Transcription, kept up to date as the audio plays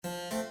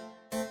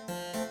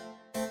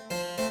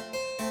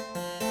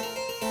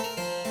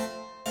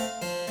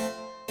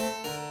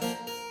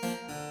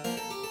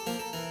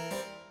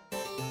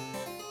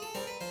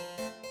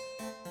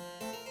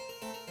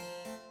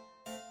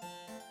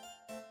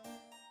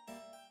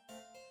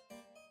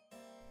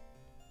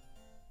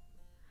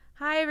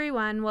Hi,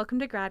 everyone. Welcome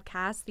to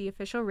GradCast, the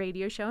official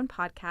radio show and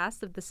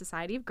podcast of the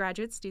Society of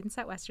Graduate Students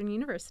at Western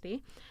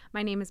University.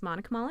 My name is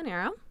Monica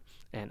Molinaro.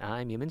 And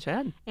I'm Yuman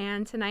Chad.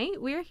 And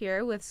tonight we are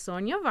here with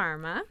Sonia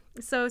Varma.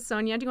 So,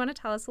 Sonia, do you want to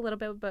tell us a little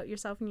bit about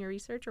yourself and your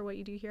research or what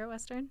you do here at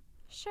Western?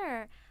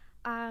 Sure.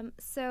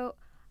 So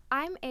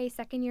I'm a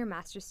second-year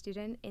master's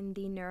student in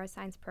the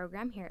neuroscience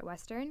program here at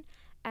Western,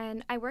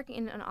 and I work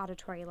in an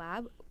auditory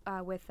lab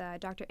with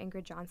Dr.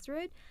 Ingrid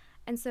Johnsrud.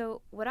 And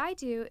so what I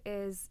do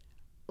is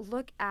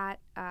look at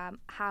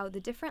how the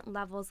different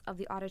levels of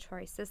the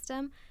auditory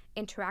system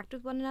interact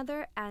with one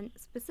another, and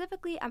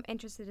specifically I'm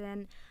interested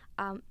in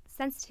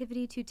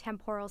sensitivity to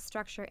temporal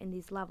structure in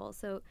these levels.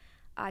 So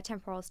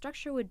temporal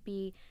structure would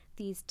be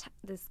this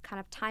kind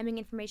of timing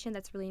information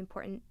that's really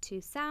important to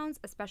sounds,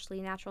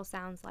 especially natural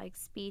sounds like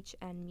speech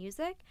and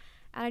music.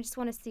 And I just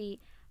want to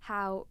see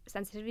how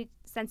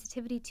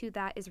sensitivity to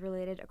that is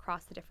related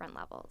across the different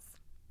levels.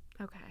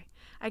 Okay.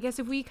 I guess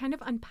if we kind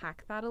of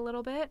unpack that a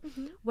little bit,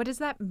 what does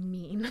that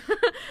mean?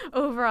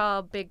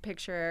 Overall, big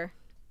picture.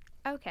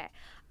 Okay.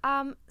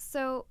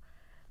 So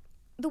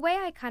the way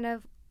I kind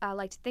of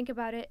like to think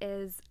about it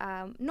is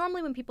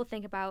normally when people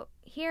think about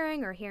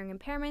hearing or hearing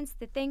impairments,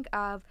 they think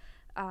of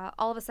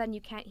all of a sudden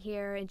you can't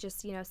hear and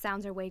just,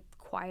 sounds are way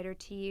quieter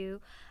to you.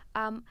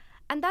 And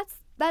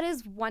that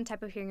is one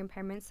type of hearing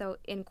impairment. So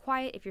in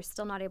quiet, if you're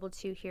still not able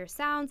to hear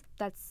sounds,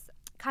 that's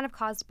kind of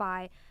caused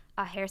by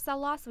a hair cell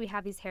loss. We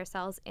have these hair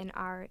cells in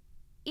our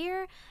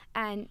ear,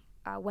 and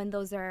when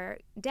those are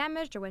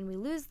damaged or when we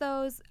lose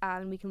those,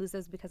 and we can lose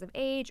those because of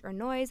age or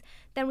noise,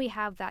 then we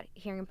have that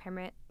hearing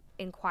impairment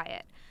in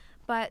quiet.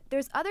 But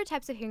there's other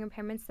types of hearing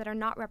impairments that are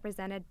not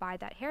represented by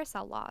that hair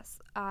cell loss.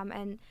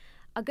 And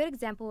a good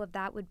example of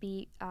that would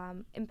be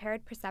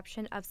impaired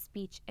perception of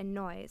speech and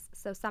noise.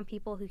 So some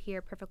people who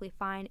hear perfectly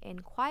fine in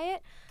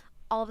quiet,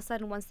 all of a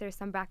sudden, once there's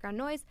some background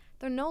noise,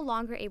 they're no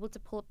longer able to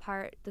pull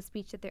apart the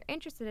speech that they're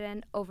interested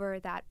in over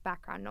that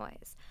background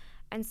noise.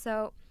 And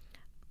so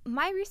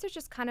my research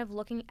is kind of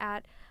looking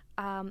at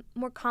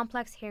more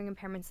complex hearing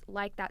impairments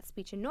like that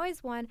speech and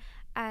noise one.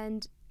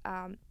 And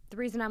the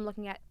reason I'm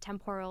looking at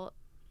temporal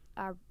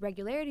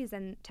regularities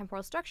and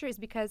temporal structure is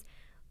because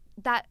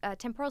that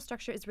temporal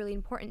structure is really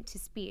important to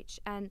speech.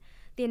 And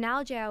the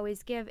analogy I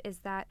always give is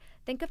that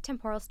think of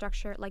temporal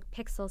structure like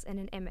pixels in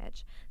an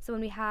image. So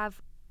when we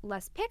have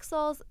less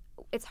pixels,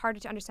 it's harder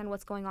to understand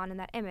what's going on in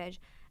that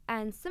image.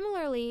 And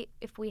similarly,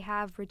 if we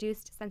have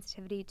reduced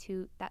sensitivity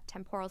to that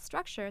temporal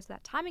structure, so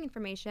that timing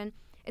information,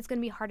 it's going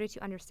to be harder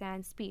to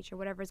understand speech or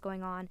whatever is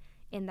going on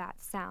in that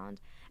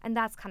sound. And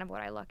that's kind of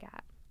what I look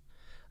at.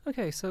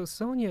 Okay, so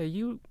Sonia,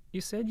 you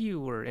said you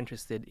were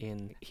interested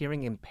in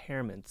hearing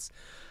impairments.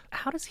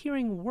 How does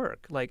hearing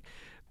work? Like,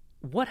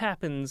 what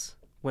happens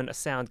when a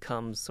sound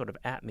comes sort of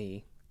at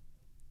me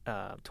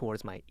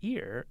towards my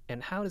ear,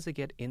 and how does it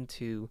get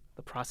into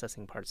the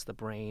processing parts, the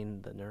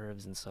brain, the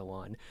nerves, and so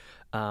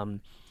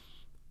on?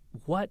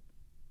 What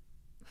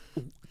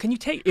can you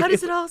take? How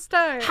does it all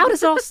start? How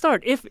does it all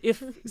start? If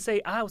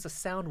say I was a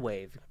sound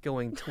wave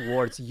going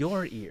towards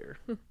your ear,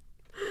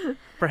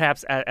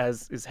 perhaps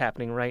as is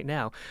happening right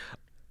now,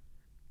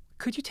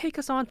 could you take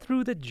us on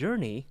through the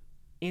journey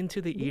into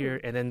the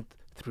ear and then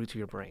through to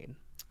your brain?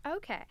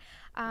 Okay.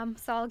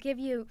 So I'll give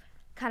you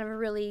kind of a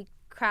really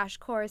crash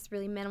course,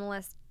 really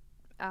minimalist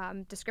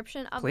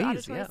description of the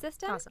auditory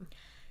system. Awesome.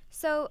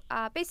 So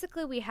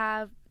basically we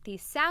have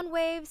these sound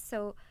waves.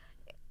 So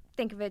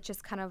think of it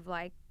just kind of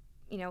like,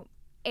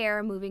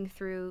 air moving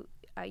through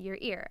your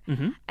ear.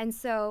 Mm-hmm. And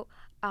so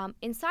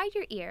inside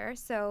your ear,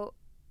 so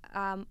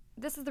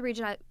this is the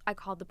region I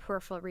call the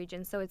peripheral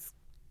region. So it's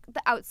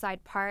the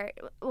outside part.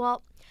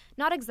 Well,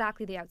 not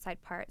exactly the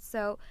outside part.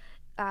 So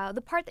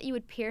the part that you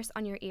would pierce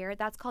on your ear,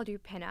 that's called your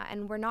pinna.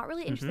 And we're not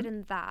really interested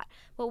in that.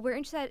 What we're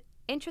interested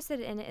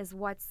in is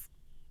what's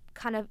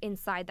kind of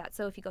inside that.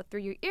 So if you go through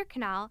your ear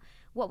canal,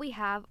 what we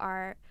have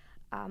are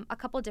a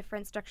couple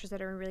different structures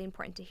that are really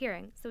important to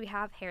hearing. So we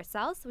have hair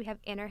cells. So we have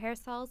inner hair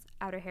cells,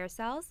 outer hair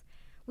cells.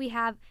 We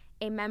have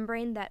a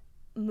membrane that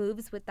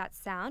moves with that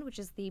sound, which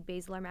is the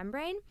basilar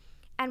membrane.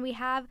 And we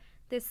have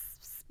this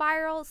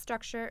spiral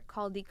structure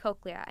called the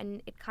cochlea,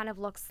 and it kind of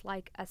looks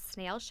like a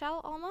snail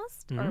shell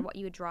almost, or what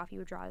you would draw if you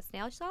would draw a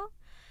snail shell.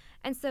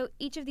 And so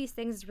each of these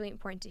things is really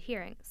important to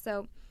hearing.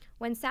 So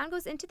when sound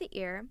goes into the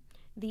ear,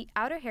 the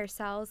outer hair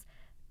cells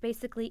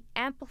basically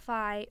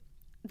amplify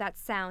that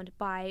sound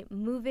by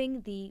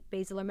moving the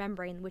basilar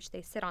membrane, which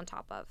they sit on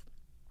top of.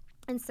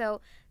 And so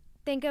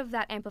think of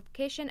that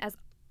amplification as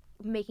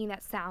making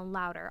that sound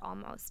louder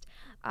almost.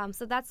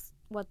 So that's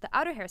what the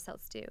outer hair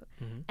cells do.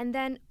 And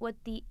then what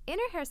the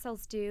inner hair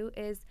cells do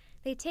is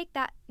they take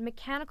that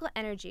mechanical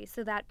energy,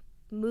 so that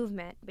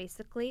movement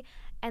basically,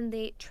 and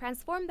they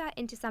transform that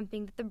into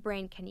something that the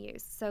brain can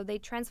use. So they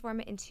transform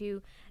it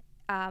into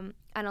an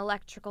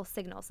electrical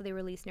signal. So they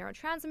release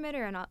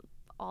neurotransmitter and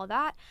all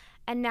that.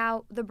 And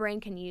now the brain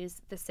can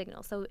use the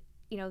signal. So,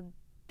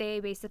 they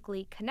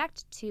basically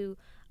connect to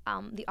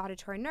the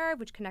auditory nerve,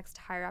 which connects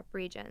to higher up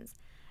regions.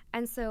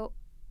 And so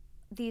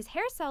these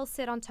hair cells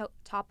sit on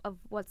top of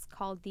what's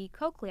called the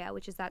cochlea,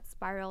 which is that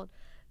spiraled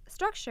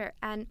structure.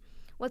 And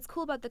what's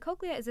cool about the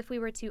cochlea is if we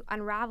were to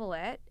unravel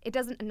it, it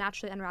doesn't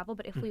naturally unravel,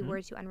 but if we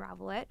were to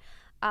unravel it,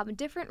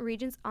 different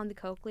regions on the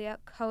cochlea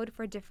code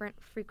for different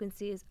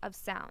frequencies of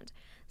sound.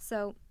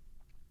 So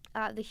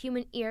the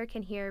human ear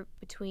can hear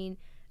between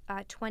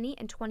 20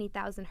 and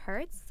 20,000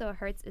 hertz. So a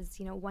hertz is,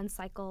 1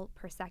 cycle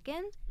per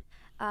second.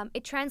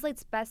 It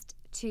translates best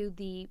to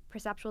the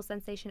perceptual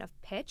sensation of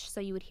pitch.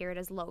 So you would hear it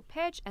as low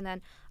pitch, and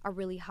then a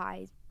really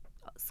high,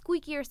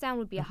 squeakier sound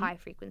would be a high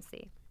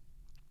frequency.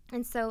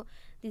 And so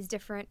these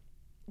different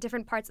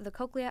parts of the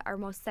cochlea are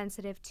most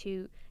sensitive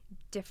to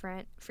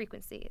different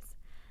frequencies.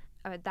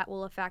 That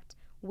will affect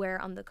where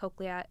on the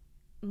cochlea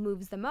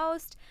moves the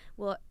most,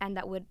 and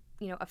that would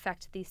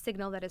affect the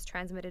signal that is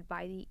transmitted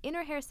by the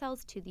inner hair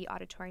cells to the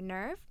auditory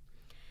nerve.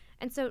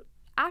 And so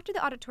after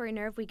the auditory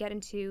nerve, we get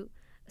into,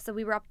 so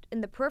we were up in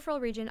the peripheral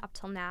region up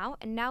till now,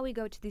 and now we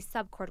go to the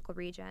subcortical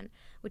region,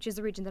 which is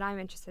the region that I'm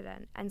interested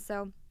in. And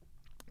so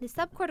the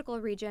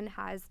subcortical region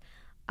has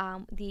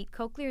the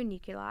cochlear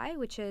nuclei,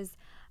 which is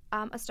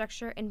a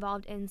structure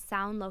involved in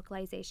sound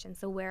localization,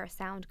 so where a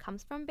sound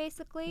comes from,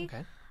 basically.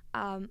 Okay.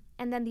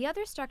 And then the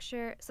other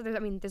structure, so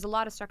there's a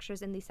lot of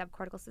structures in the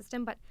subcortical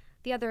system, but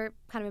the other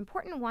kind of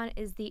important one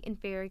is the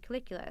inferior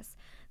colliculus.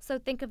 So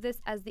think of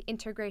this as the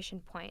integration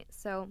point.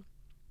 So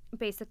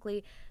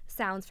basically,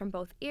 sounds from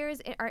both ears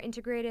are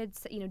integrated,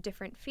 so,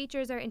 different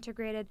features are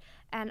integrated,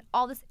 and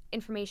all this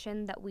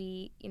information that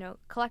we,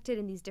 collected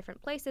in these different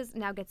places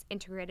now gets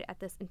integrated at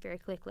this inferior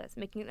colliculus,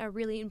 making it a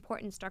really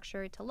important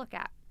structure to look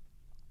at.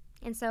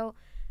 And so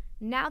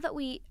now that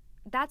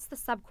that's the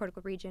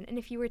subcortical region. And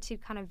if you were to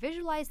kind of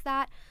visualize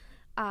that,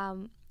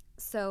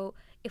 so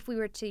if we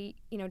were to,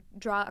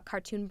 draw a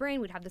cartoon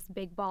brain, we'd have this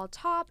big ball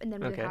top, and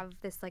then we would have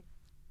this like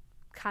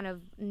kind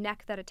of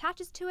neck that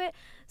attaches to it.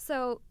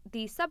 So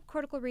the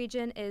subcortical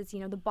region is,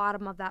 the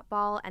bottom of that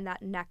ball and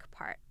that neck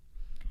part.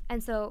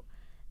 And so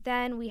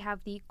then we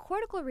have the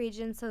cortical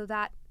region, so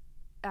that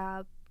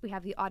we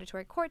have the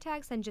auditory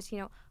cortex and just,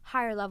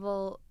 higher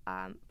level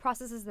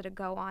processes that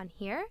go on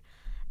here.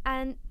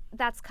 And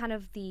that's kind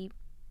of the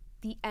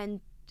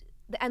end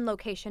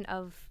location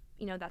of,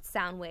 that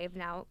sound wave.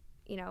 Now,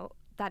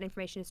 that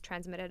information is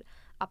transmitted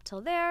up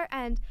till there,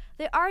 and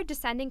there are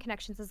descending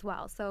connections as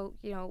well. So,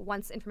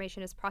 once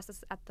information is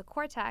processed at the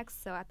cortex,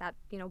 so at that,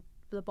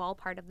 the ball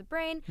part of the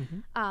brain,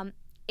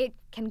 it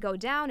can go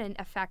down and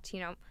affect,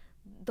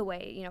 the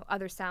way,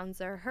 other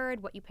sounds are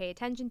heard, what you pay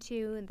attention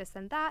to, and this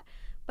and that.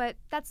 But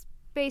that's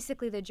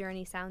basically the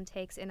journey sound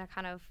takes in a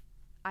kind of,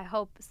 I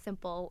hope,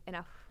 simple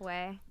enough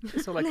way.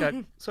 So like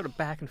a sort of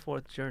back and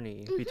forth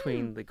journey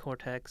between the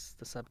cortex,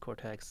 the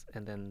subcortex,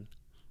 and then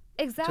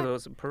to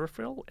those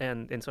peripheral,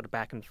 and sort of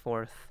back and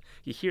forth.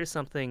 You hear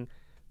something,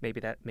 maybe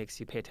that makes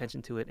you pay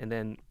attention to it, and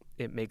then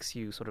it makes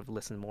you sort of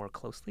listen more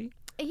closely.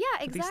 Yeah,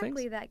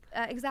 exactly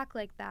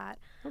exactly like that.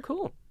 Oh,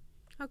 cool.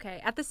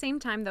 Okay. At the same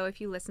time, though,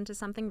 if you listen to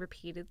something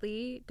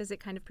repeatedly, does it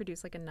kind of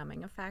produce like a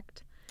numbing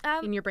effect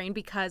in your brain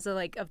because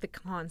of the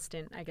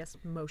constant, I guess,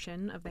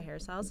 motion of the hair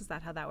cells? Is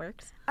that how that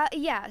works?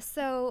 Yeah.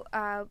 So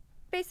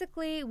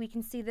basically, we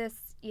can see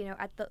this,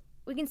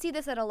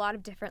 at a lot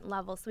of different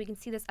levels. So we can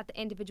see this at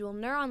the individual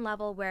neuron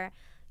level, where,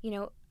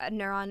 a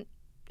neuron,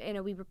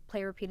 we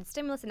play repeated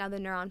stimulus, and now the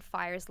neuron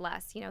fires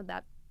less.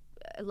 That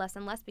less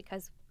and less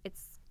because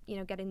it's,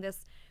 getting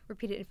this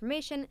repeated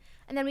information.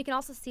 And then we can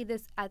also see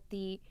this at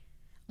the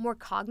more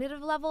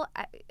cognitive level,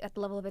 at the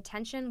level of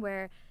attention,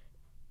 where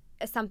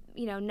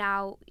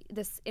now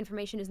this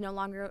information is no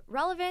longer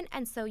relevant,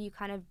 and so you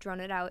kind of drone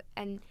it out.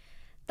 And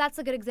that's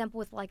a good example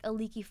with like a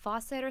leaky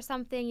faucet or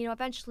something.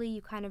 Eventually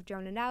you kind of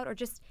drone it out, or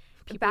just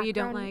people you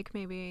don't like,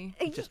 maybe.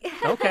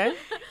 Okay.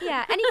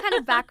 Yeah, any kind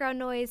of background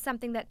noise,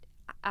 something that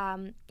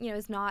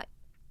is not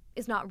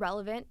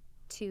relevant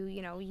to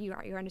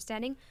your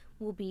understanding,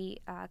 will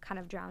be kind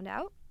of drowned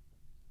out.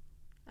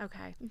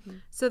 Okay.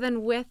 So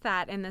then with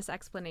that and this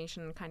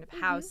explanation kind of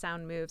how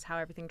sound moves, how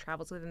everything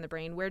travels within the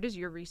brain, where does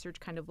your research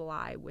kind of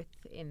lie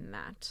within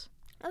that?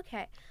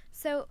 Okay.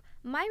 So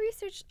my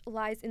research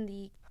lies in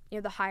the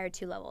the higher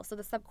two levels, so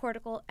the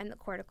subcortical and the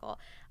cortical.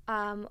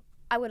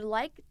 I would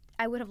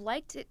have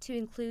liked it to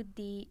include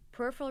the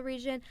peripheral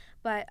region,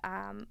 but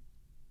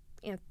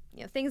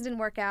things didn't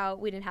work out.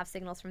 We didn't have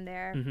signals from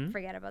there.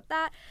 Forget about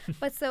that.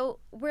 But so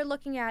we're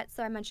looking at,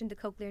 so I mentioned the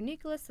cochlear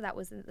nucleus, so that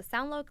was the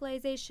sound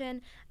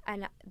localization,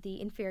 and the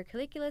inferior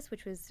colliculus,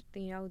 which was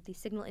the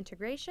signal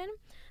integration.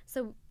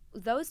 So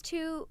those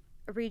two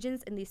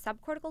regions in the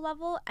subcortical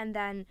level, and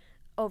then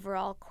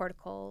overall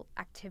cortical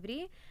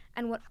activity.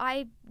 And what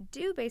I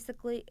do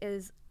basically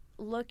is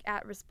look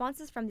at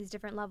responses from these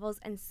different levels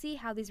and see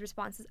how these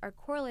responses are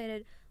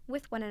correlated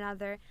with one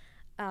another,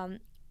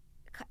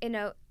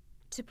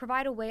 to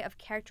provide a way of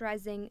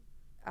characterizing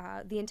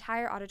the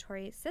entire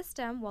auditory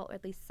system, well,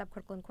 at least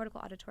subcortical and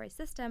cortical auditory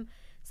system,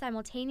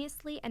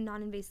 simultaneously and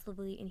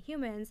non-invasively in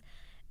humans,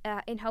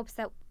 in hopes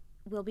that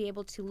we'll be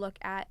able to look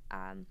at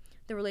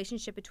the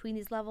relationship between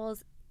these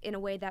levels in a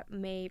way that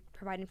may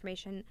provide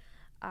information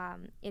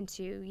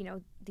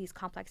into these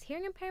complex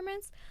hearing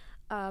impairments.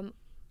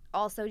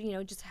 also,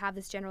 just have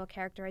this general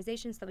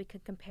characterization so that we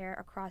could compare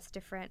across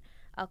different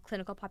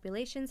clinical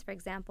populations, for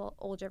example,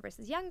 older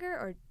versus younger,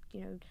 or,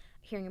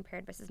 hearing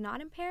impaired versus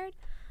not impaired.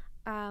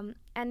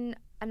 And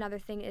another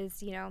thing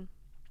is,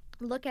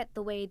 look at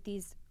the way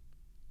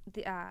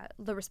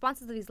the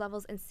responses of these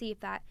levels and see if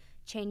that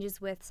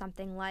changes with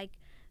something like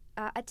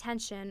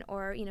attention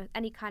or,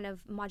 any kind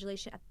of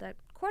modulation at the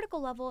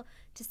cortical level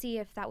to see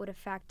if that would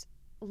affect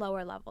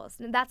lower levels.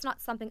 And that's not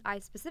something I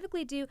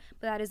specifically do,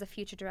 but that is a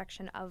future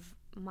direction of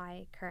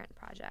my current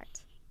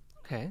project.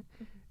 Okay.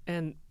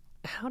 And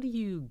how do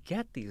you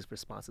get these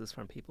responses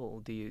from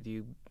people? Do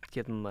you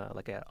give them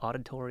like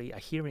a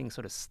hearing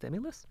sort of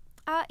stimulus?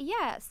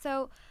 Yeah.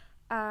 So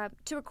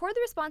to record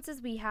the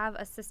responses, we have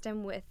a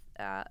system with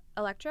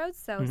electrodes,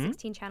 so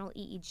 16-channel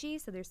EEG.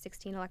 So there's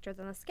 16 electrodes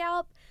on the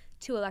scalp,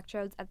 2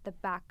 electrodes at the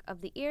back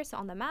of the ear, so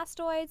on the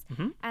mastoids,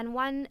 and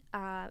one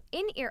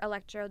in-ear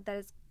electrode that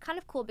is kind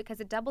of cool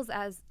because it doubles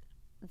as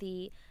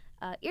the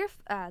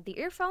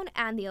earphone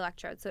and the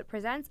electrode. So it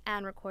presents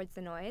and records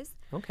the noise.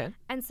 Okay.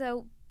 And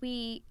so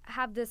we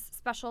have this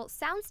special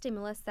sound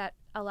stimulus that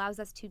allows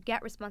us to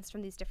get responses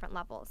from these different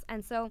levels.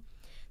 And so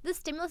this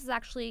stimulus is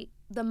actually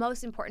the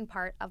most important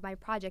part of my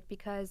project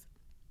because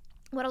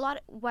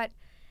what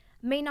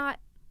may not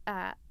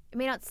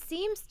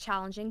seem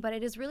challenging, but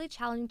it is really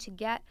challenging to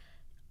get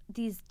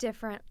these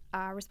different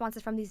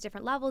responses from these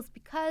different levels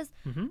because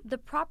the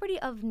property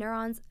of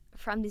neurons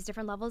from these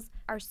different levels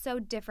are so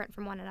different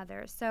from one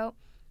another. So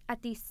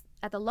at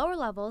the lower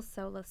levels,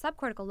 so the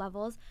subcortical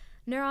levels,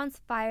 neurons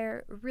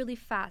fire really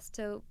fast.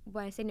 So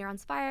when I say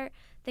neurons fire,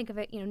 think of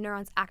it,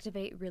 neurons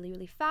activate really,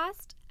 really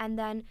fast, and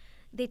then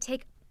they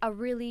take a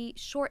really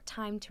short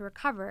time to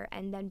recover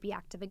and then be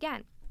active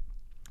again.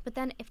 But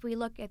then if we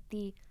look at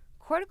the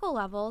cortical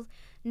levels,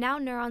 now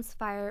neurons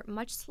fire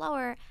much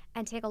slower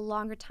and take a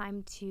longer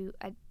time to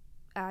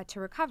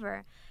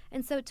recover.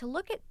 And so to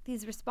look at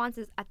these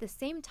responses at the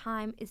same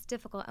time is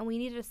difficult, and we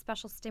needed a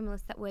special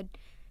stimulus that would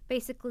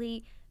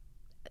basically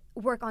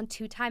work on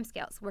 2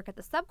 timescales, work at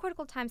the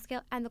subcortical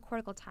timescale and the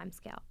cortical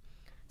timescale.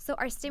 So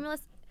our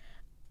stimulus,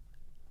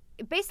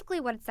 basically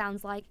what it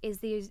sounds like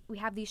is we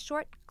have these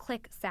short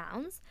click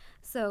sounds.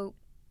 So,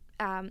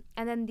 and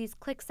then these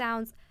click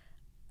sounds,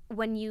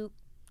 when you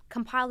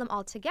compile them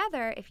all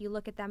together, if you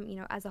look at them,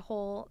 as a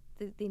whole,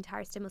 the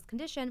entire stimulus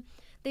condition,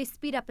 they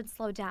speed up and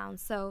slow down.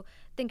 So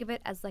think of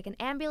it as like an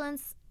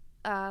ambulance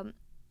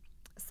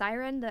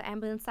siren, the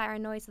ambulance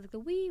siren noise, so like the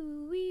wee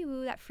woo, wee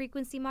woo, that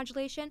frequency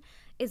modulation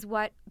is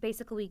what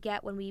basically we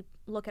get when we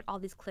look at all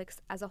these clicks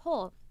as a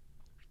whole.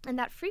 And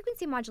that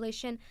frequency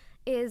modulation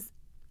is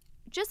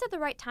just at the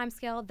right time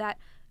scale that,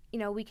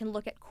 we can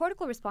look at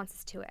cortical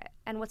responses to it.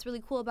 And what's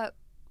really cool about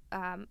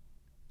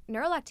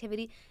neural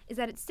activity is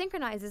that it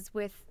synchronizes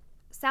with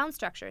sound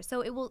structure.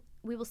 So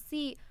we will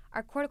see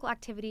our cortical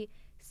activity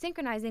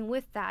synchronizing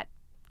with that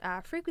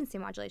frequency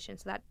modulation,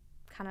 so that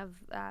kind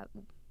of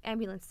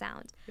ambulance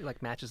sound. It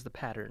like matches the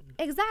pattern.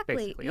 Exactly.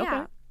 Basically.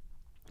 Yeah.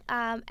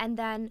 Okay. And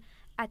then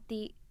at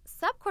the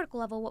subcortical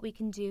level, what we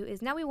can do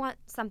is now we want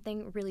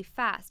something really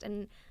fast,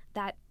 and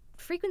that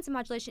frequency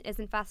modulation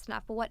isn't fast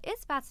enough. But what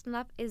is fast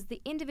enough is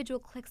the individual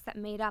clicks that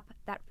made up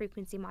that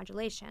frequency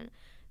modulation.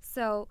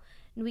 So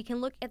we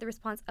can look at the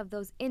response of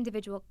those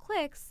individual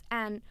clicks,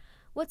 and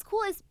what's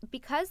cool is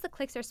because the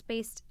clicks are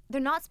spaced, they're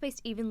not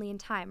spaced evenly in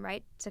time,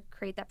 right? To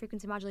create that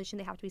frequency modulation,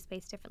 they have to be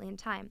spaced differently in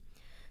time.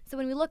 So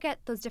when we look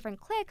at those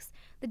different clicks,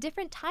 the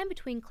different time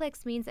between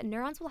clicks means that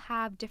neurons will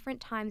have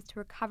different times to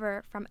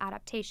recover from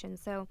adaptation.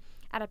 So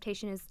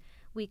adaptation is,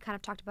 we kind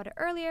of talked about it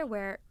earlier,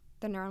 where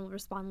the neuron will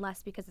respond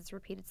less because it's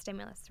repeated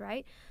stimulus,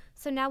 right?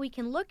 So now we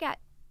can look at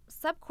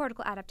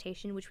subcortical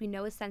adaptation, which we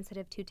know is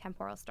sensitive to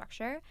temporal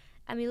structure,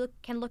 and we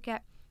can look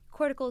at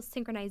cortical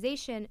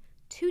synchronization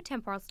to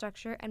temporal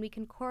structure, and we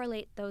can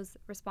correlate those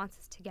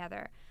responses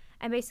together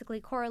and basically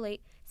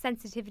correlate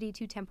sensitivity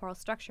to temporal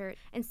structure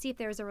and see if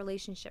there is a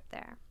relationship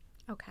there.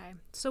 Okay.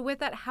 So with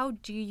that, how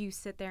do you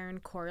sit there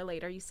and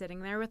correlate? Are you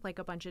sitting there with like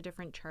a bunch of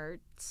different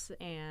charts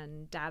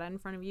and data in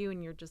front of you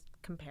and you're just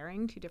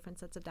comparing 2 different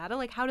sets of data?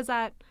 Like, how does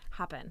that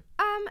happen?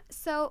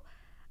 So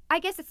I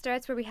guess it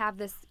starts where we have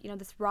this,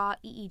 this raw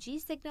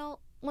EEG signal.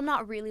 Well,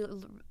 not really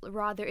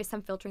raw. There is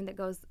some filtering that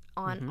goes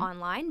on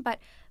online, but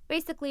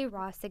basically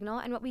raw signal.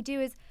 And what we do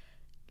is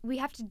we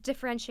have to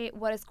differentiate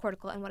what is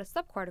cortical and what is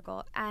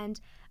subcortical. And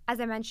as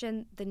I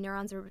mentioned, the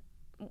neurons are,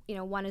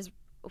 one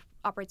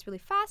operates really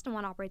fast and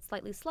one operates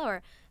slightly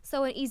slower.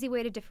 So an easy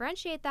way to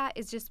differentiate that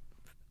is just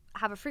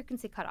have a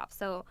frequency cutoff.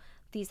 So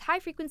these high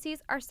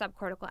frequencies are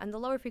subcortical and the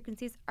lower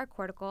frequencies are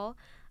cortical,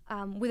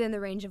 within the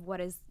range of what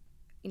is,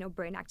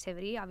 brain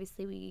activity.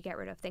 Obviously, we get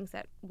rid of things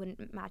that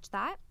wouldn't match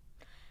that.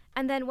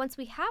 And then once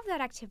we have that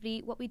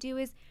activity, what we do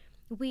is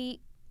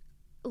we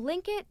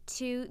link it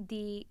to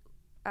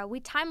we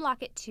time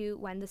lock it to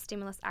when the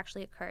stimulus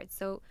actually occurred.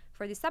 So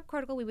for the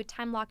subcortical, we would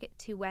time lock it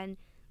to when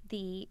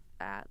the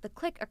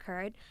click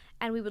occurred,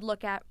 and we would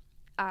look at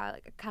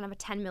kind of a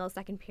 10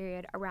 millisecond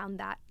period around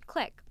that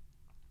click.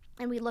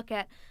 And we look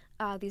at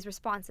these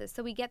responses.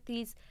 So we get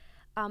these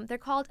They're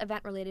called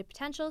event-related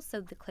potentials.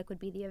 So the click would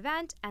be the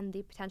event, and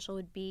the potential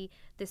would be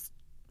this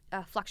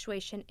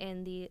fluctuation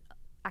in the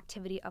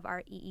activity of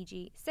our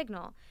EEG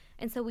signal.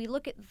 And so we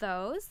look at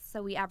those.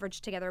 So we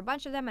average together a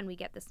bunch of them, and we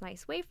get this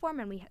nice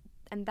waveform,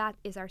 and that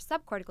is our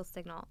subcortical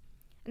signal.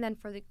 And then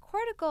for the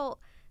cortical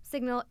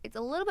signal, it's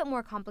a little bit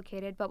more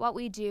complicated, but what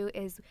we do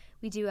is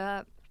we do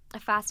a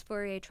fast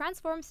Fourier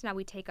transform. So now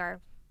we take our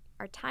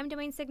time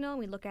domain signal, and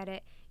we look at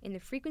it in the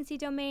frequency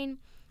domain,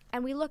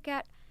 and we look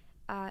at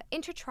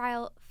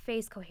intertrial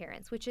phase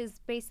coherence, which is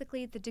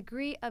basically the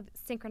degree of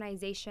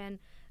synchronization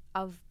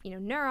of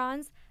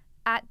neurons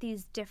at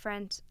these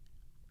different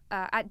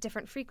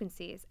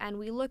frequencies. And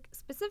we look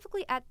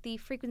specifically at the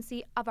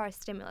frequency of our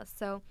stimulus.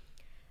 So,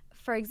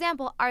 for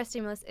example, our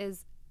stimulus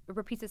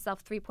repeats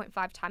itself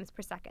 3.5 times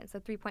per second, so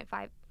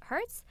 3.5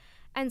 hertz.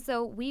 And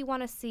so we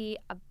want to see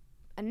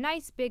a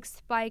nice big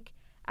spike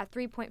at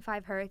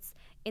 3.5 hertz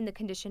in the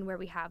condition where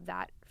we have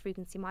that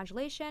frequency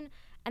modulation,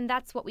 and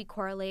that's what we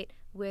correlate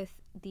with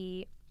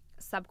the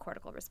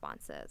subcortical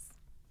responses.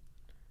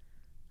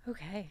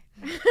 Okay.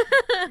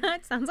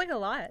 It sounds like a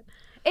lot.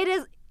 It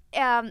is.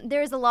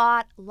 There's a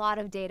lot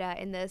of data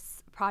in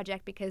this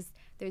project because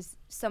there's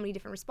so many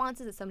different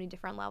responses at so many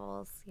different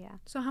levels. Yeah.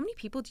 So how many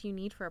people do you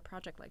need for a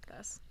project like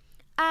this?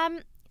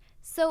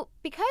 So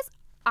because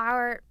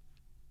our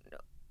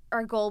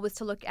goal was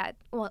to look at,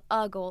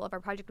 a goal of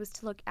our project was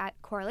to look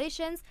at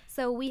correlations.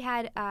 So we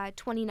had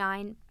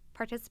 29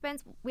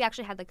 participants. We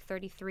actually had like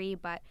 33,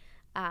 but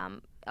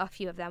a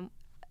few of them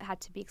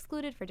had to be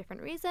excluded for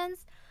different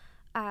reasons.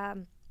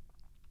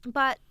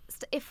 But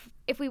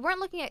if we weren't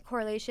looking at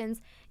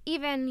correlations,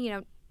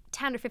 even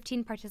 10 or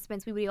 15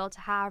 participants, we would be able to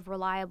have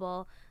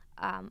reliable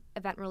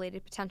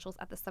event-related potentials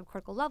at the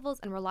subcortical levels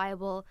and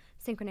reliable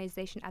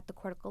synchronization at the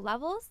cortical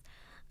levels.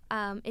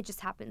 It just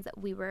happens that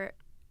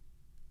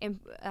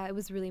it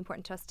was really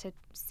important to us to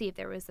see if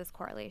there was this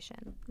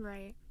correlation.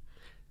 Right.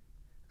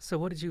 So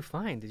what did you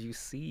find? Did you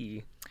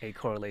see a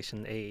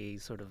correlation, a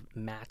sort of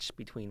match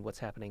between what's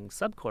happening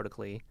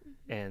subcortically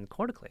and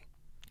cortically?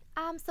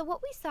 So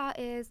what we saw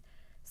is,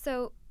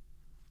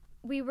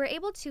 we were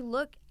able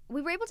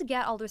to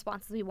get all the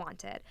responses we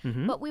wanted,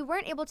 but we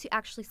weren't able to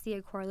actually see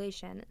a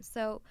correlation.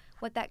 So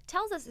what that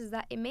tells us is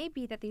that it may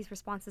be that these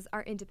responses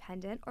are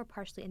independent or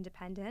partially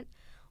independent,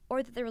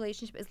 or that the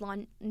relationship is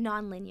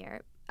nonlinear.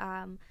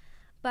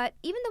 But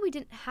even though we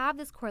didn't have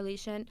this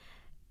correlation,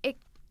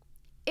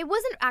 it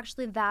wasn't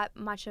actually that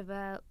much of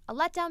a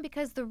letdown,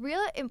 because the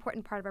real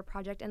important part of our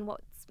project and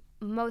what's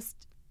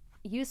most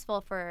useful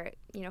for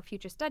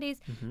future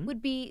studies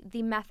would be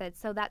the method.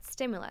 So that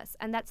stimulus,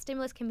 and that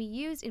stimulus can be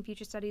used in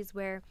future studies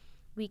where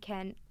we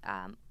can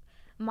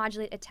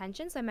modulate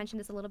attention. So I mentioned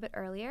this a little bit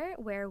earlier,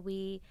 where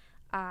we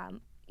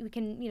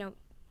can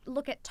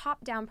look at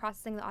top-down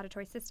processing of the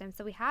auditory system.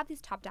 So we have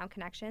these top-down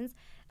connections.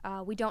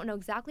 We don't know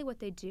exactly what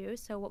they do.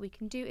 So what we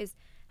can do is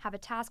have a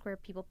task where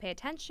people pay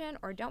attention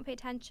or don't pay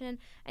attention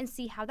and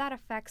see how that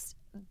affects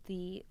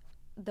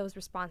those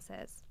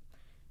responses.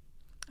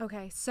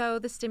 Okay, so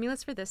the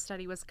stimulus for this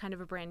study was kind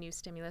of a brand new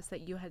stimulus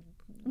that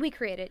we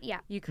created, yeah.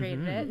 You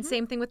created it. And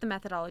same thing with the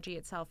methodology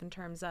itself in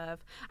terms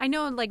of, I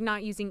know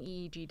not using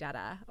EEG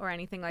data or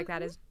anything like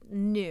that is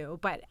new,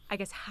 but I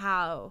guess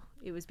how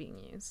it was being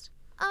used.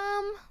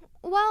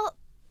 Well,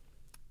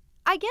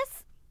 I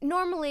guess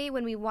normally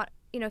when we want,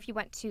 if you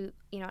went to,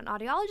 an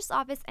audiologist's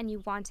office and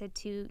you wanted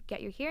to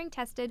get your hearing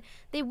tested,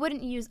 they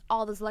wouldn't use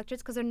all those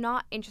electrodes because they're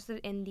not interested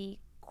in the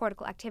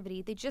cortical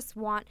activity. They just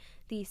want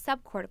the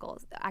subcortical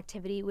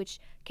activity, which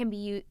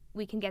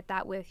we can get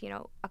that with,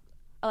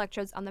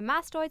 electrodes on the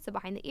mastoid, so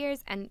behind the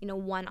ears, and,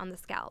 one on the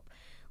scalp.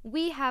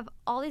 We have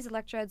all these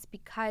electrodes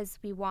because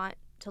we want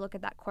to look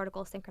at that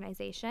cortical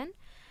synchronization.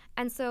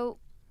 And so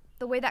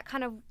the way that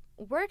kind of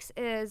works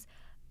is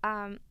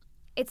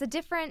it's a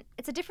different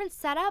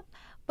setup,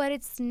 but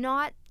it's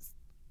not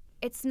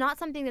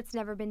something that's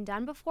never been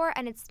done before,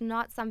 and it's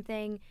not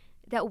something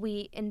that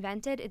we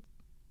invented.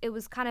 It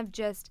was kind of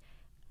just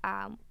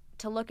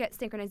to look at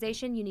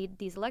synchronization, you need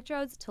these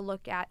electrodes. To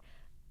look at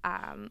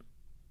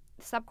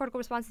subcortical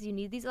responses, you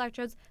need these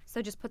electrodes.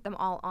 So just put them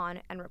all on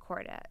and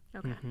record it.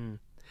 Okay.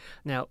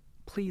 Now,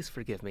 please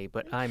forgive me,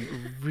 but I'm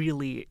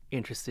really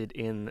interested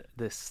in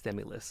this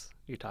stimulus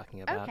you're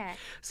talking about. Okay.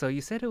 So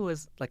you said it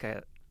was like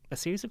a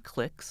series of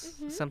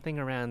clicks, something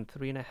around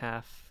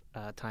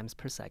 3.5 times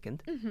per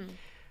second.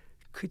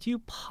 Could you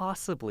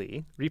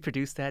possibly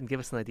reproduce that and give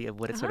us an idea of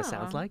what it sort of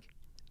sounds like?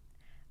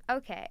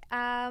 Okay.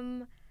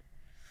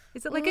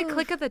 Is it like a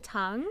click of the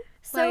tongue?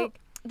 So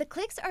the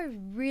clicks are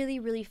really,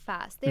 really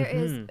fast. There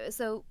is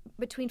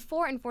between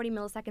 4 and 40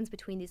 milliseconds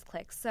between these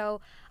clicks. So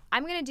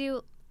I'm going to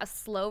do a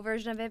slow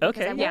version of it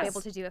because I won't be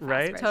able to do a fast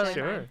version. Totally.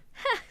 Sure.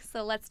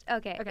 So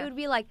it would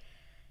be like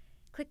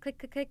click, click,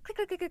 click, click, click,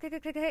 click, click, click,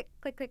 click,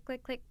 click, click, click,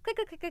 click, click,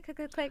 click, click, click,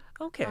 click, click.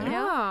 Okay.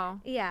 Oh.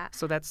 Yeah.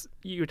 So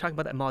you're talking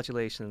about that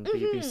modulation,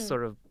 the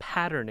sort of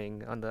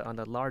patterning on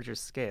the larger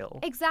scale.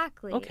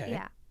 Exactly. Okay.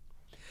 Yeah.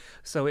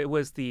 So it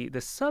was the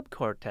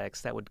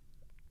subcortex that would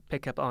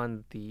pick up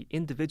on the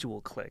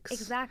individual clicks.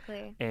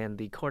 Exactly. And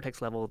the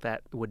cortex level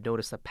that would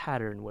notice a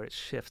pattern where it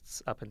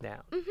shifts up and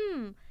down.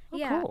 Mm-hmm. Oh,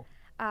 Yeah. cool.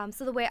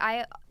 So the way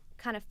I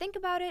kind of think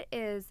about it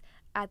is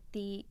at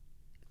the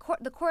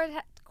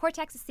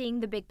cortex is seeing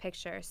the big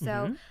picture.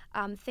 So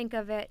think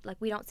of it like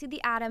we don't see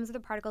the atoms or the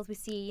particles, we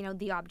see,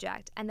 the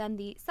object. And then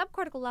the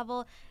subcortical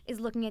level is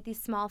looking at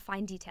these small,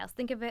 fine details.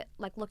 Think of it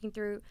like looking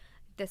through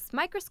this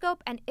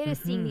microscope, and it is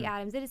seeing the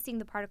atoms, it is seeing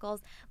the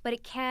particles, but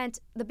it can't,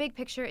 the big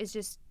picture is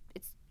just,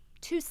 it's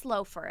too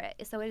slow for it.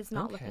 So it is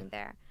not looking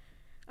there.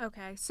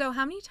 Okay. So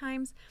how many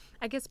times,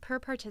 I guess, per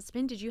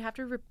participant did you have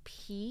to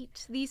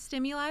repeat these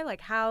stimuli?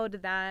 Like, how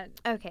did that...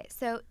 Okay.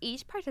 So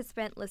each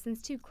participant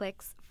listens to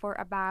clicks for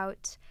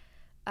about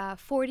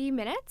 40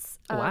 minutes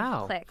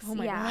of clicks. Oh,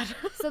 my God.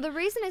 So the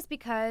reason is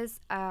because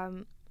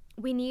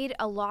we need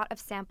a lot of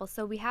samples.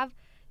 So we have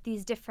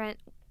these different...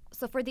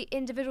 So for the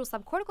individual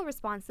subcortical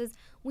responses,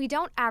 we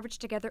don't average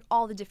together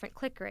all the different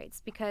click rates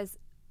because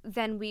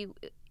then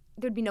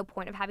there'd be no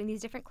point of having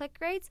these different click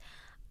rates.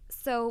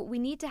 So we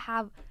need to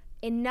have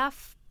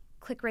enough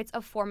click rates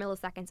of 4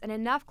 milliseconds and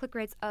enough click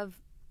rates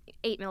of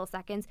 8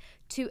 milliseconds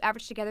to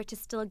average together to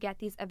still get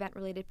these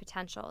event-related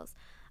potentials.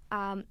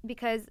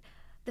 Because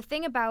the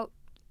thing about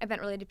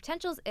event-related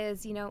potentials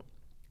is,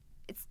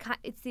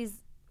 it's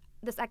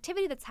this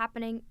activity that's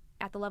happening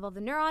at the level of the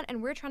neuron,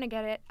 and we're trying to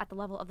get it at the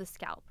level of the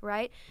scalp,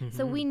 right? Mm-hmm.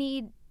 So we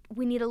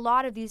need a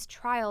lot of these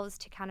trials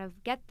to kind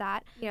of get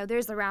that.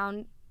 There's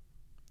around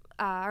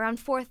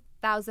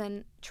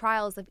 4,000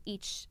 trials of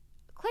each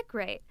click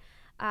rate.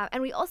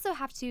 And we also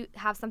have to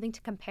have something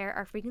to compare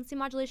our frequency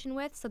modulation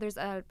with. So there's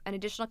an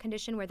additional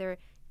condition where there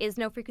is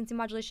no frequency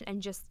modulation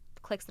and just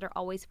clicks that are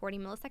always 40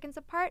 milliseconds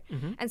apart.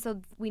 Mm-hmm. And so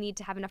we need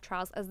to have enough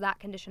trials as that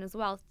condition as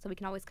well so we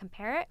can always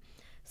compare it.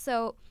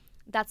 So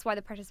that's why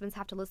the participants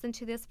have to listen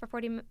to this for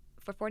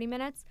 40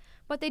 minutes.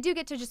 But they do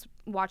get to just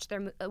watch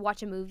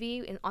a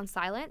movie on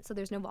silent. So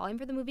there's no volume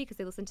for the movie because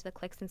they listen to the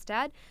clicks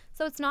instead.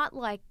 So it's not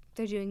like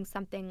they're doing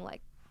something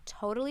like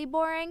totally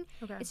boring.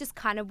 Okay. It's just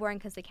kind of boring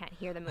because they can't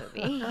hear the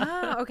movie.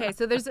 Oh, okay.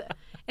 So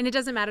and it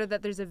doesn't matter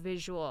that there's a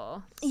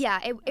visual. Yeah,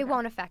 it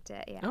won't affect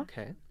it. Yeah.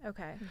 Okay.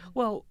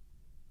 Well,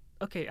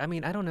 okay. I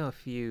mean, I don't know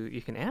if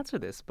you can answer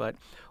this, but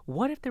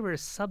what if there were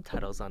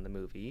subtitles on the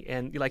movie,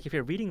 and like if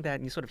you're reading that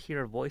and you sort of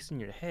hear a voice in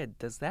your head,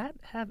 does that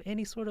have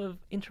any sort of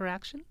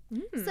interaction?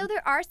 Mm. So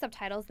there are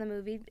subtitles in the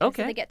movie.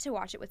 Okay. So they get to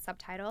watch it with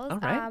subtitles. All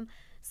right.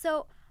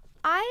 So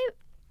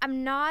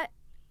I'm not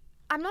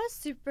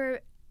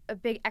a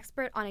big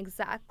expert on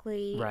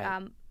exactly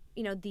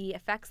the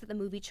effects that the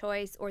movie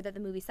choice or that the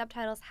movie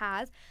subtitles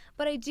has,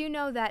 but I do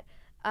know that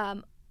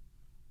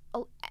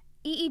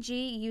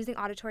EEG using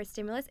auditory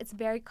stimulus, it's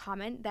very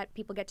common that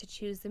people get to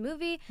choose the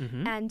movie,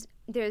 and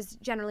there's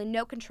generally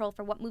no control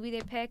for what movie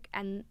they pick,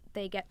 and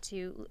they get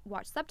to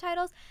watch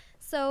subtitles.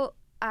 So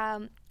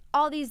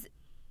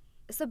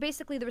so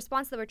basically the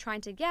response that we're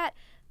trying to get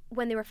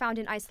when they were found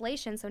in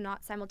isolation, so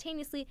not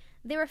simultaneously,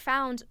 they were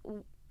found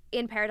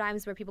in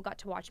paradigms where people got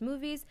to watch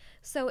movies,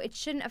 so it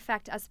shouldn't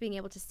affect us being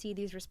able to see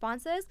these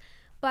responses.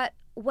 But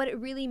what it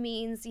really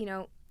means,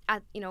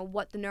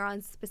 what the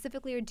neurons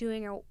specifically are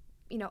doing, or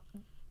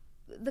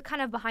the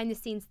kind of behind the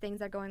scenes things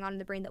that are going on in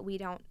the brain that we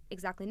don't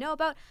exactly know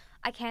about,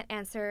 I can't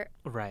answer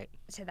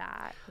to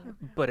that.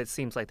 But it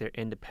seems like they're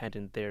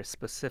independent. They're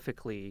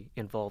specifically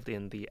involved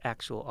in the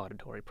actual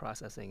auditory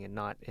processing and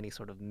not any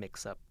sort of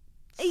mix-up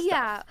stuff.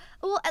 Yeah.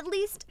 Well, at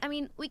least,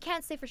 we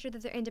can't say for sure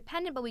that they're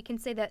independent, but we can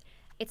say that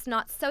it's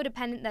not so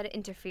dependent that it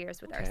interferes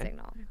with our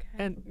signal.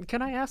 Okay. And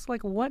can I ask,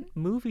 what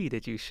movie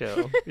did you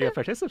show your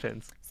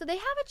participants? So they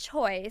have a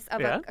choice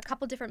of a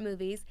couple different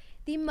movies.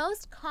 The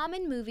most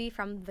common movie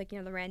from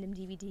the random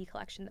DVD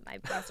collection that my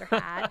browser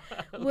had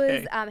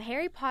was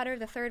Harry Potter,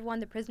 the third one,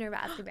 The Prisoner of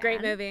Azkaban.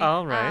 Great movie.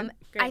 All right.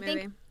 Great movie.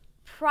 Think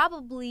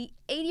probably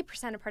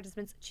 80% of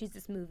participants choose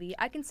this movie.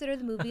 I consider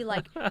the movie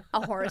like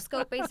a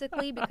horoscope,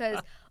 basically, because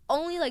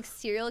only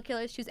serial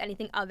killers choose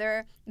anything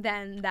other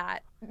than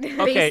that.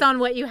 Based on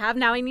what you have.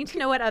 Now I need to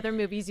know what other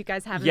movies you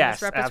guys have in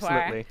this repertoire.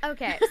 Absolutely.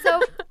 Okay,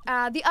 so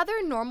the other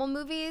normal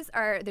movies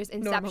there's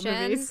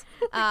Inception.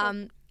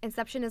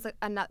 Inception is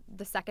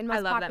the second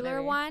most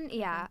popular one.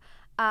 Yeah.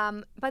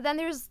 But then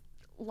there's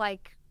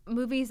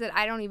movies that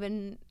I don't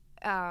even...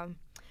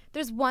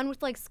 there's one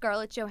with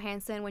Scarlett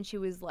Johansson when she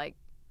was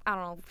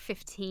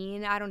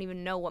 15. I don't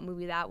even know what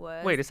movie that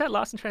was. Wait, is that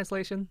Lost in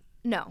Translation?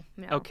 No.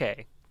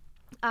 Okay.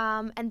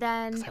 And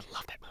then... 'Cause I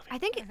love that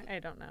movie. I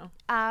don't know.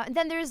 And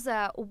then there's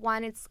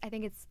one, I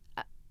think it's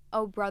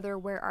Oh Brother,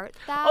 Where Art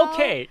Thou?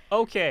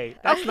 Okay.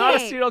 That's not a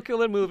serial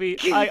killer movie.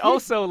 I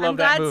also love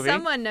that movie.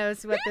 I'm glad someone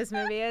knows what this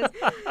movie is.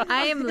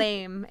 I am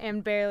lame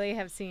and barely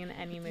have seen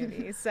any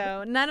movies.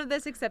 So none of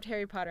this except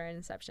Harry Potter and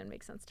Inception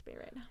makes sense to me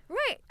right now.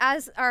 Right.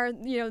 As are,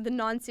 the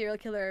non-serial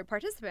killer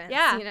participants.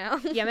 Yeah.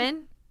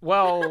 Yemen?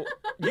 Well,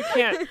 you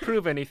can't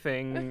prove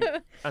anything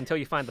until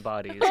you find the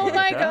bodies. Oh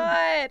my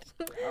Monica.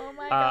 god. Oh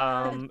my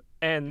god.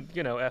 And,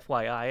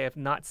 FYI, I have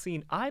not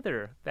seen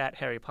either that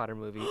Harry Potter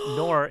movie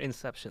nor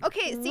Inception.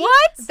 Okay, see,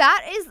 What?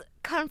 that is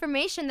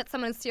confirmation that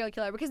someone's a serial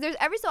killer, because there's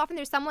every so often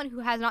there's someone who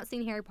has not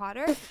seen Harry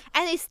Potter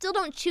and they still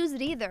don't choose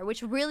it either,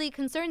 which really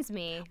concerns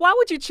me. Why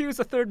would you choose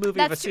a third movie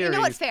of a That's true. series You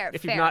know what? Fair.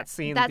 if fair. you've not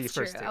seen That's the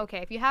first true. two? Okay,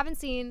 if you haven't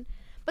seen,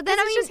 but then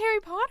This I is mean, just Harry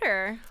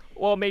Potter.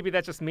 Well, maybe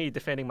that's just me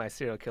defending my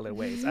serial killer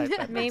ways.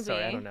 Maybe.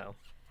 Sorry, I don't know.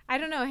 I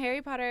don't know.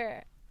 Harry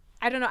Potter,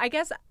 I don't know. I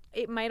guess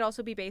it might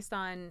also be based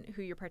on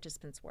who your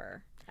participants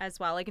were as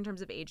well, like in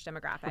terms of age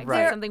demographics. Right.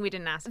 That's something we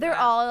didn't ask they're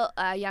about.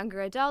 all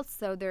younger adults,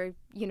 so they're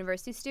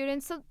university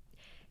students. So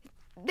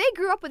they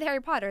grew up with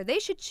Harry Potter. They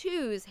should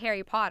choose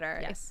Harry Potter.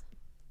 Yes.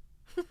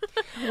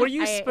 Were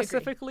you I agree.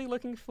 specifically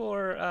looking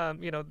for,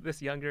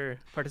 this younger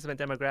participant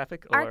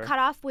demographic? Or... Our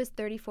cutoff was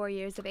 34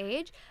 years of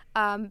age,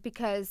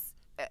 because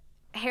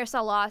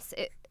hairstyle loss.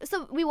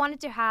 So we wanted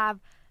to have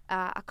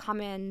a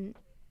common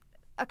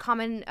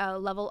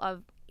level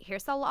of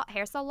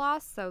hairstyle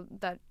loss, so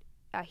that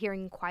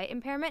hearing and quiet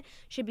impairment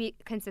should be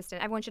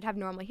consistent. Everyone should have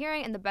normal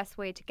hearing, and the best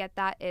way to get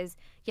that is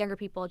younger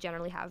people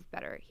generally have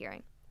better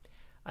hearing.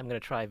 I'm going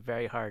to try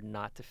very hard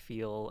not to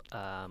feel,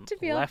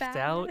 left left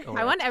out. Or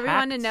I want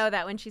everyone to attacked. know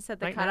that when she said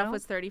the right cutoff now?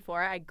 was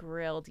 34, I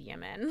grilled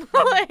Yemen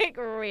like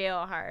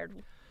real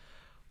hard.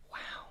 Wow.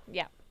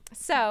 Yeah.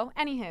 So,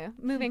 anywho,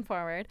 moving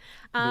forward.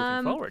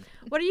 Moving forward.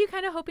 What are you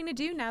kind of hoping to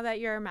do now that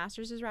your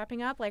master's is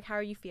wrapping up? Like, how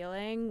are you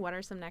feeling? What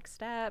are some next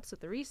steps with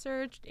the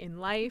research, in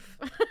life,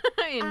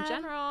 in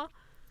general?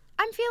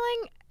 I'm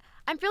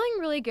feeling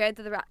really good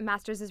that the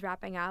master's is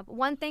wrapping up.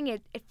 One thing,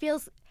 it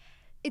feels,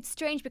 it's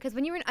strange because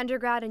when you were in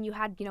undergrad and you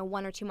had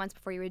 1 or 2 months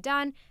before you were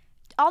done,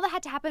 all that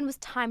had to happen was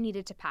time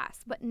needed to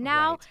pass. But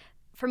now, Right.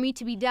 for me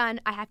to be done,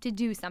 I have to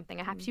do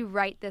something. I have to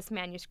write this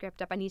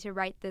manuscript up. I need to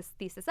write this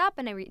thesis up,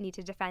 and I need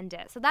to defend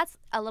it. So that's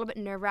a little bit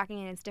nerve-wracking,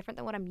 and it's different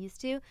than what I'm used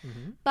to.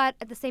 Mm-hmm. But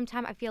at the same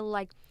time, I feel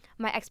like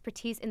my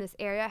expertise in this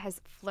area has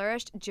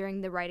flourished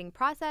during the writing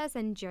process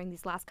and during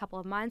these last couple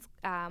of months.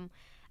 And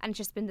it's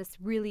just been this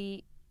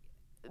really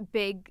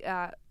big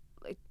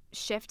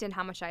shift in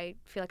how much I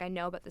feel like I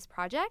know about this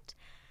project.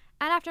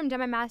 And after I'm done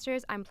my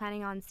master's, I'm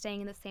planning on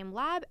staying in the same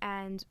lab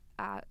and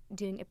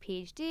doing a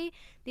PhD.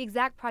 The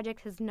exact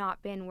project has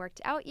not been worked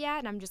out yet,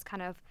 and I'm just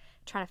kind of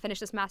trying to finish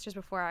this master's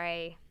before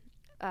I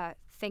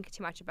think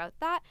too much about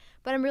that.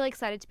 But I'm really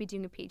excited to be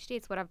doing a PhD.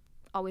 It's what I've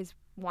always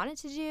wanted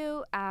to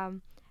do,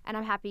 and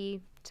I'm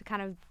happy to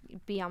kind of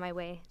be on my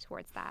way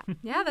towards that.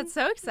 Yeah, that's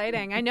so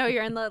exciting. I know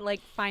you're in the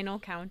final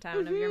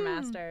countdown of your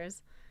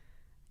master's.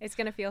 It's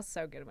going to feel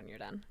so good when you're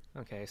done.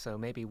 Okay, so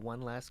maybe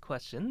one last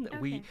question.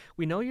 Okay.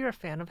 We know you're a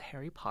fan of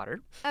Harry Potter.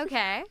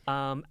 Okay.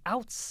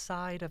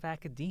 Outside of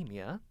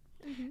academia,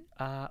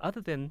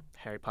 other than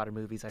Harry Potter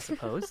movies, I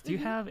suppose, do you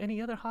have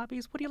any other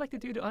hobbies? What do you like to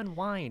do to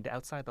unwind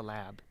outside the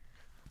lab?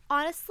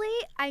 Honestly,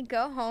 I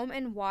go home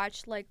and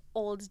watch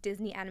old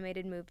Disney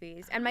animated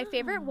movies. And my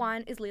favorite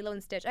one is Lilo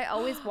and Stitch. I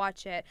always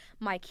watch it.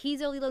 My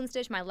keys are Lilo and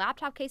Stitch. My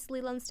laptop case is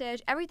Lilo and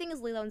Stitch. Everything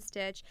is Lilo and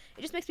Stitch.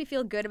 It just makes me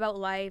feel good about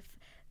life.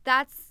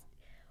 That's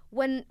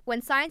when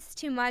science is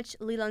too much,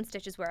 Lilo and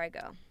Stitch is where I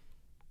go.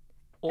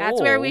 That's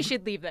where we Old.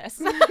 should leave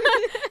this.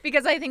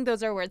 Because I think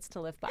those are words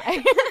to live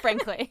by,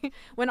 frankly.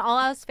 When all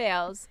else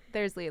fails,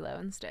 there's Lilo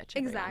and Stitch.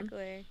 everyone.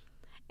 Exactly.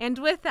 And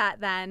with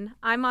that, then,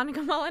 I'm Monica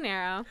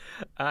Molinaro.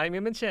 I'm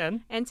Iman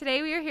Chen. And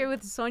today we are here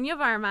with Sonia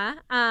Varma.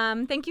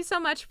 Thank you so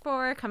much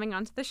for coming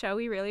onto the show.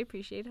 We really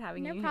appreciate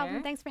having you No problem.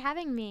 here. Thanks for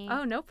having me.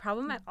 Oh, no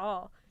problem at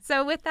all.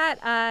 So with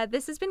that,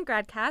 this has been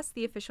GradCast,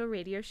 the official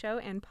radio show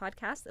and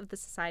podcast of the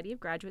Society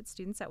of Graduate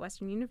Students at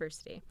Western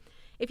University.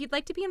 If you'd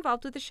like to be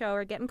involved with the show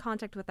or get in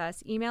contact with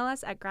us, email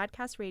us at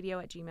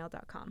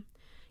gradcastradio@gmail.com.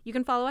 You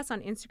can follow us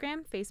on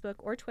Instagram, Facebook,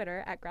 or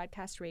Twitter at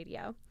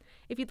GradCastRadio.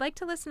 If you'd like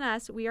to listen to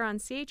us, we are on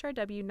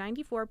CHRW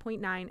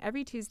 94.9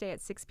 every Tuesday at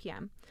 6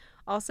 p.m.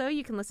 Also,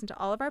 you can listen to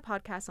all of our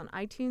podcasts on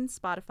iTunes,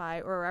 Spotify,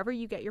 or wherever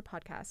you get your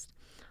podcast.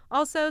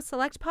 Also,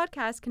 select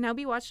podcasts can now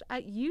be watched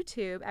at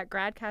YouTube at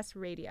GradCast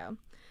Radio.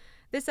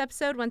 This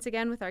episode, once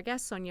again with our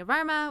guest Sonia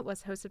Varma,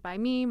 was hosted by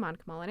me,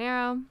 Monica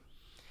Molinaro.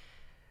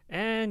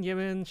 And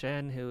Yimin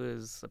Chen, who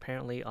is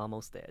apparently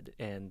almost dead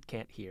and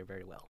can't hear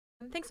very well.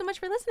 Thanks so much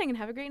for listening and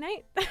have a great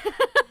night.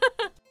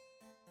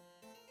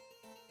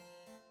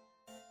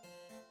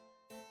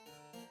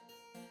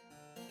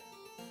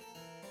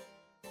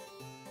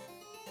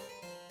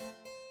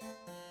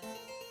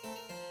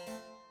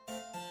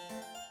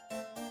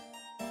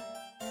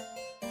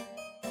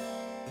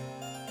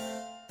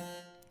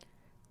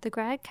 The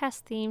GradCast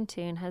theme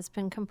tune has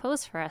been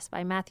composed for us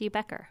by Matthew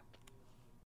Becker.